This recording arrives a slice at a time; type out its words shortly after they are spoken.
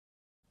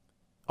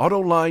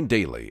AutoLine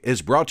Daily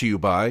is brought to you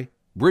by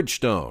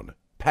Bridgestone,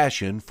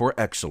 passion for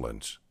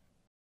excellence.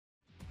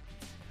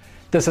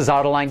 This is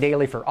AutoLine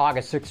Daily for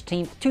August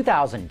 16th,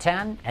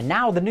 2010, and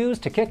now the news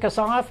to kick us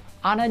off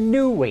on a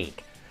new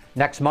week.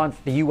 Next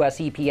month, the U.S.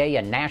 EPA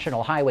and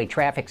National Highway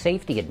Traffic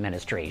Safety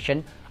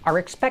Administration are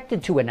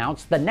expected to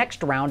announce the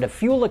next round of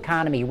fuel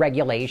economy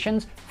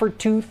regulations for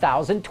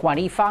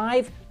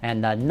 2025,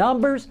 and the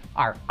numbers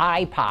are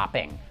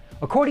eye-popping.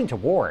 According to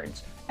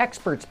Wards,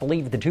 experts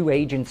believe the two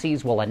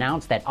agencies will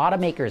announce that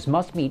automakers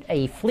must meet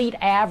a fleet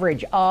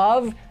average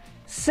of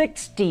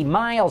 60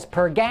 miles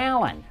per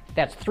gallon.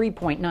 That's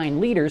 3.9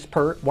 liters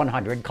per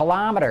 100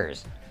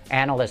 kilometers.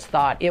 Analysts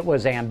thought it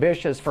was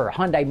ambitious for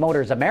Hyundai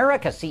Motors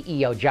America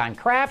CEO John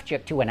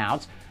Krafcik to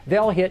announce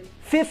they'll hit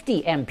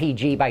 50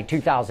 mpg by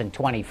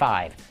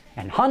 2025.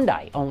 And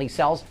Hyundai only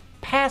sells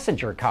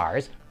passenger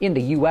cars in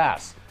the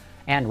U.S.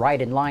 And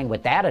right in line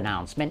with that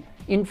announcement,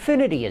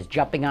 Infiniti is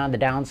jumping on the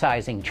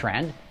downsizing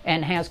trend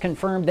and has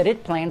confirmed that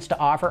it plans to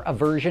offer a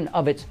version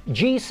of its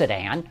G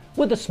sedan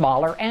with a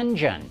smaller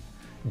engine.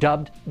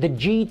 Dubbed the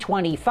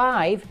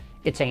G25,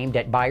 it's aimed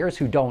at buyers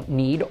who don't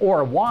need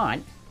or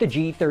want the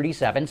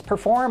G37's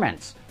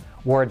performance.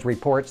 Wards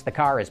reports the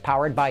car is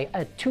powered by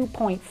a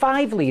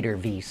 2.5-liter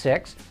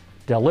V6,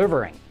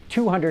 delivering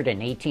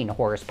 218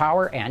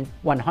 horsepower and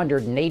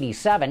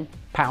 187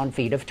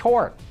 pound-feet of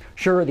torque.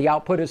 Sure, the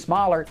output is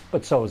smaller,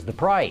 but so's the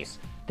price.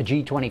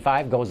 The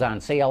G25 goes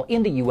on sale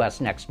in the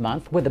U.S. next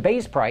month with a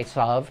base price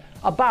of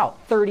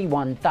about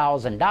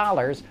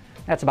 $31,000.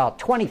 That's about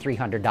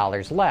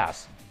 $2,300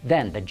 less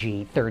than the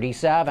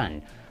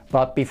G37.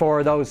 But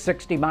before those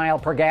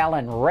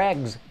 60-mile-per-gallon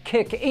regs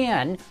kick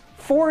in,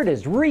 Ford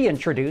is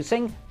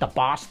reintroducing the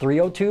Boss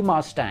 302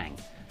 Mustang.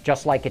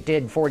 Just like it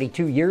did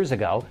 42 years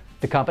ago,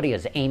 the company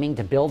is aiming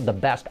to build the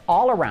best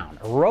all-around,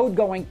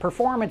 road-going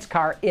performance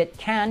car it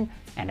can,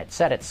 and it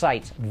set its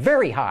sights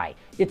very high.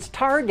 It's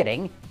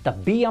targeting the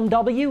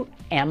BMW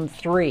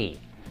M3.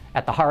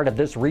 At the heart of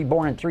this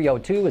reborn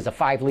 302 is a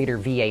 5-liter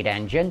V8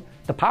 engine.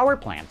 The power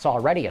plant's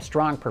already a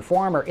strong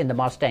performer in the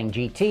Mustang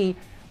GT,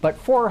 but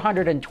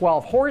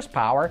 412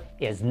 horsepower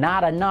is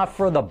not enough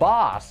for the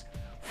Boss.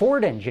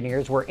 Ford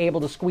engineers were able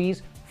to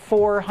squeeze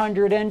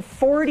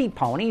 440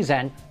 ponies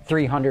and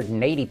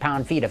 380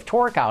 pound-feet of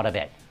torque out of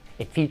it.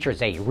 It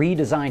features a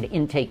redesigned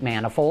intake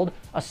manifold,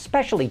 a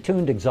specially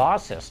tuned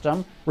exhaust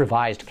system,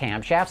 revised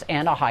camshafts,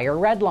 and a higher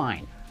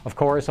redline. Of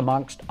course,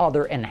 amongst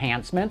other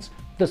enhancements,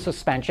 the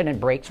suspension and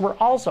brakes were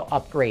also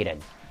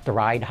upgraded. The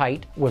ride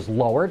height was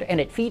lowered,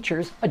 and it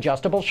features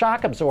adjustable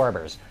shock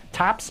absorbers.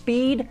 Top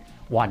speed,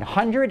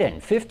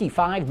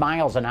 155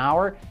 miles an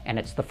hour, and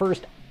it's the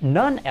first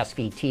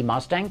non-SVT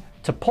Mustang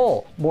to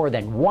pull more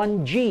than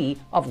 1 G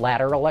of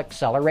lateral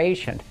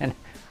acceleration. And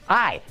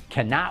I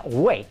cannot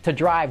wait to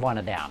drive one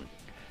of them.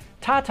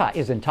 Tata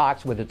is in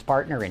talks with its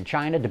partner in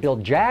China to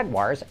build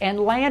Jaguars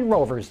and Land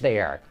Rovers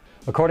there.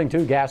 According to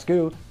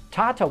Gasgoo,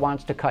 Tata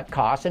wants to cut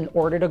costs in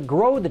order to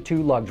grow the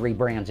two luxury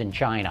brands in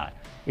China.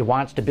 It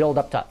wants to build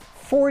up to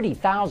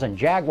 40,000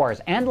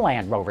 Jaguars and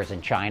Land Rovers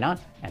in China,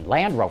 and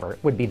Land Rover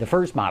would be the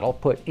first model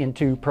put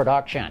into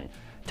production.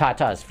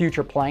 Tata's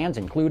future plans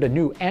include a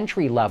new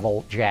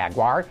entry-level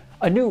Jaguar,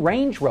 a new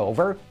Range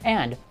Rover,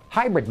 and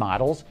hybrid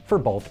models for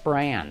both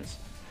brands.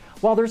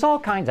 While there's all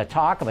kinds of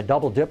talk of a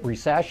double-dip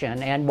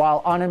recession, and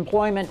while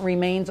unemployment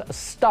remains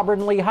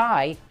stubbornly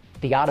high,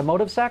 the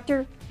automotive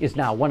sector is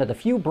now one of the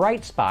few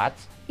bright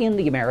spots in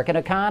the American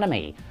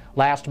economy.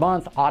 Last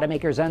month,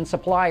 automakers and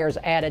suppliers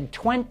added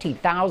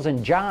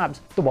 20,000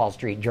 jobs, the Wall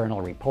Street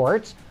Journal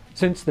reports.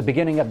 Since the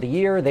beginning of the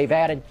year, they've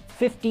added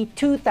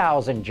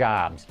 52,000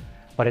 jobs.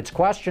 But it's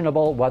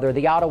questionable whether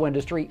the auto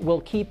industry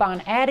will keep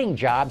on adding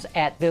jobs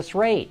at this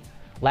rate.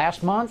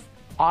 Last month,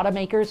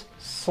 automakers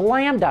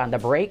slammed on the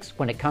brakes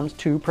when it comes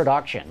to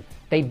production.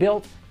 They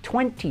built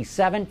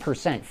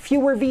 27%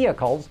 fewer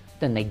vehicles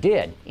than they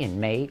did in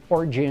May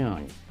or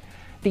June.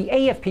 The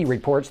AFP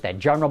reports that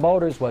General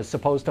Motors was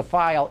supposed to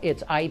file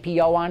its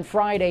IPO on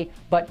Friday,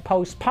 but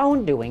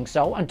postponed doing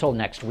so until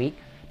next week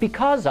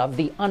because of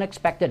the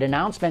unexpected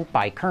announcement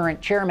by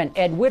current chairman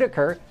Ed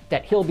Whitacre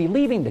that he'll be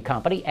leaving the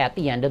company at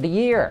the end of the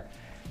year.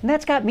 And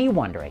that's got me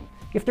wondering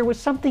if there was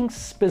something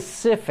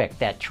specific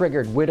that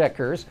triggered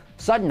Whitacre's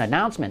sudden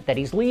announcement that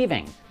he's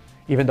leaving.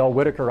 Even though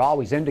Whitacre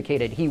always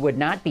indicated he would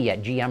not be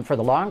at GM for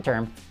the long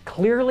term,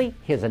 clearly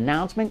his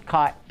announcement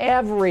caught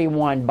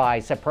everyone by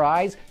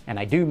surprise, and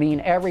I do mean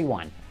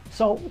everyone.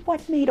 So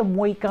what made him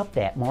wake up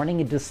that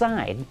morning and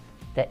decide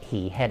that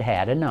he had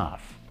had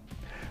enough?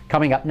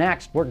 Coming up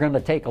next, we're going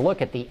to take a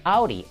look at the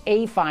Audi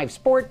A5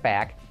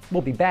 Sportback.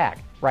 We'll be back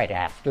right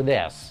after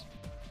this.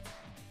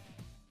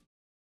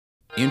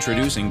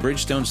 Introducing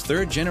Bridgestone's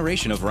third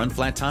generation of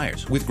run-flat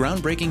tires with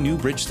groundbreaking new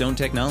Bridgestone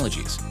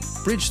technologies.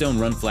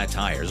 Bridgestone run-flat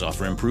tires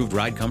offer improved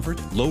ride comfort,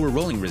 lower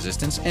rolling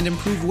resistance, and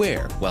improved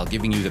wear while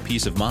giving you the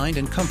peace of mind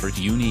and comfort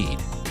you need.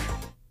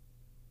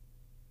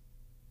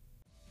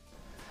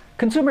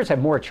 Consumers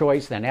have more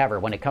choice than ever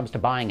when it comes to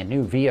buying a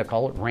new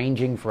vehicle,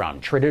 ranging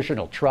from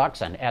traditional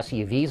trucks and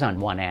SUVs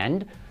on one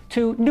end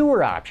to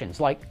newer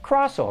options like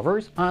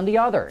crossovers on the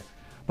other.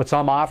 But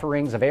some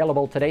offerings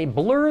available today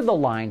blur the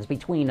lines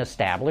between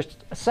established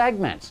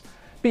segments.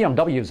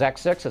 BMW's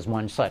X6 is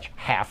one such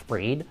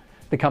half-breed.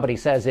 The company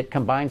says it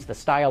combines the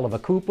style of a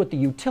coupe with the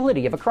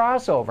utility of a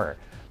crossover.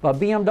 But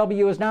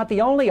BMW is not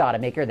the only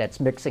automaker that's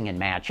mixing and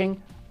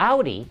matching.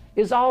 Audi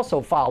is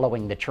also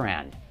following the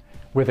trend.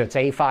 With its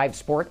A5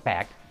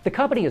 Sportback, the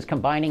company is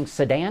combining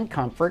sedan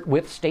comfort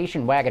with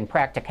station wagon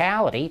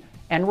practicality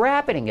and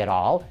wrapping it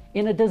all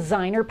in a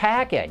designer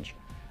package.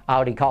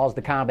 Audi calls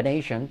the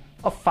combination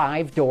a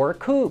 5-door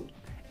coupe.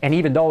 And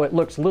even though it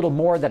looks little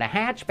more than a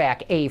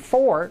hatchback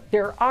A4,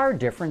 there are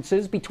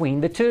differences between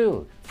the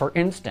two. For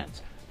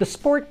instance, the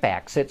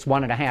Sportback sits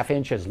 1.5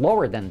 inches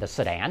lower than the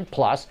sedan,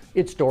 plus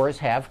its doors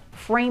have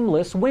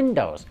frameless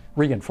windows,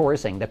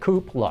 reinforcing the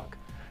coupe look.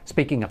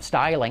 Speaking of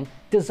styling,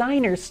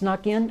 designers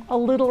snuck in a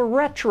little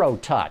retro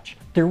touch.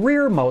 The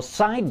rearmost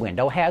side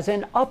window has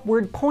an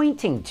upward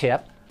pointing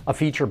tip, a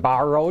feature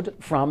borrowed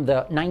from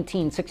the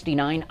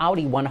 1969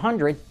 Audi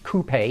 100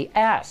 Coupe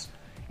S.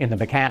 In the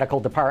mechanical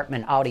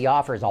department, Audi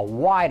offers a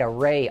wide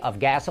array of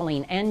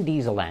gasoline and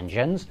diesel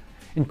engines,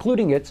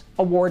 including its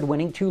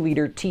award-winning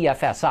 2-liter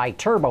TFSI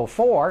Turbo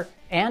 4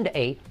 and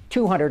a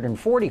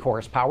 240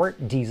 horsepower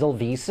diesel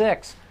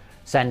V6.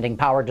 Sending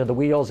power to the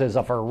wheels is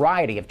a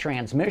variety of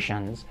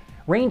transmissions,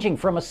 ranging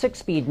from a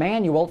 6-speed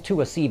manual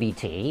to a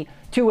CVT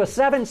to a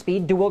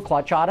 7-speed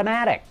dual-clutch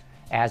automatic.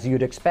 As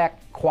you'd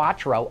expect,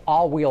 Quattro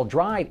all-wheel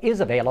drive is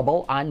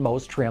available on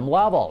most trim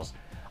levels.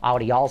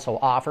 Audi also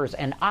offers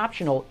an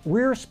optional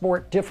rear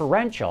sport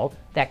differential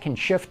that can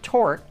shift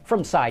torque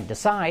from side to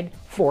side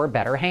for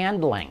better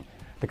handling.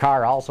 The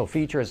car also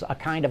features a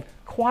kind of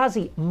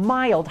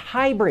quasi-mild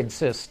hybrid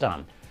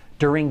system.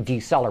 During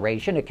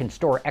deceleration, it can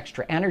store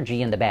extra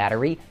energy in the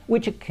battery,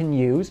 which it can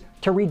use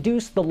to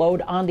reduce the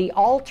load on the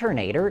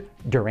alternator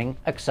during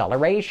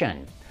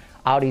acceleration.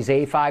 Audi's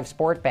A5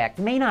 Sportback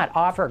may not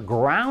offer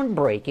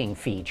groundbreaking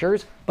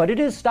features, but it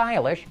is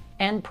stylish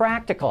and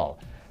practical.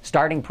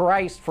 Starting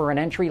price for an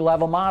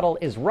entry-level model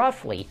is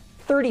roughly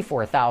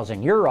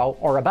 €34,000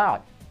 or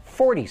about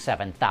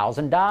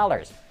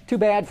 $47,000. Too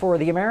bad for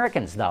the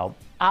Americans, though.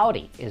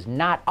 Audi is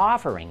not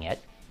offering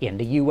it in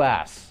the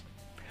U.S.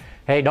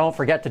 Hey, don't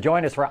forget to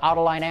join us for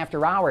Autoline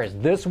After Hours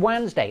this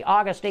Wednesday,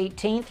 August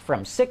 18th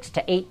from 6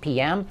 to 8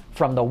 p.m.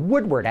 from the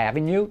Woodward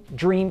Avenue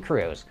Dream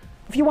Cruise.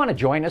 If you want to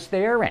join us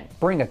there and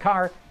bring a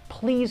car,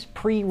 please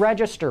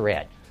pre-register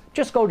it.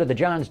 Just go to the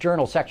John's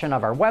Journal section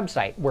of our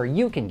website where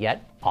you can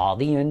get all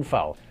the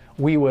info.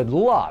 We would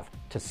love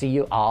to see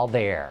you all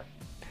there.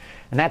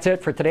 And that's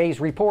it for today's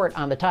report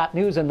on the top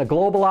news in the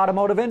global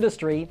automotive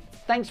industry.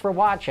 Thanks for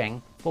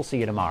watching. We'll see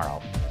you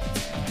tomorrow.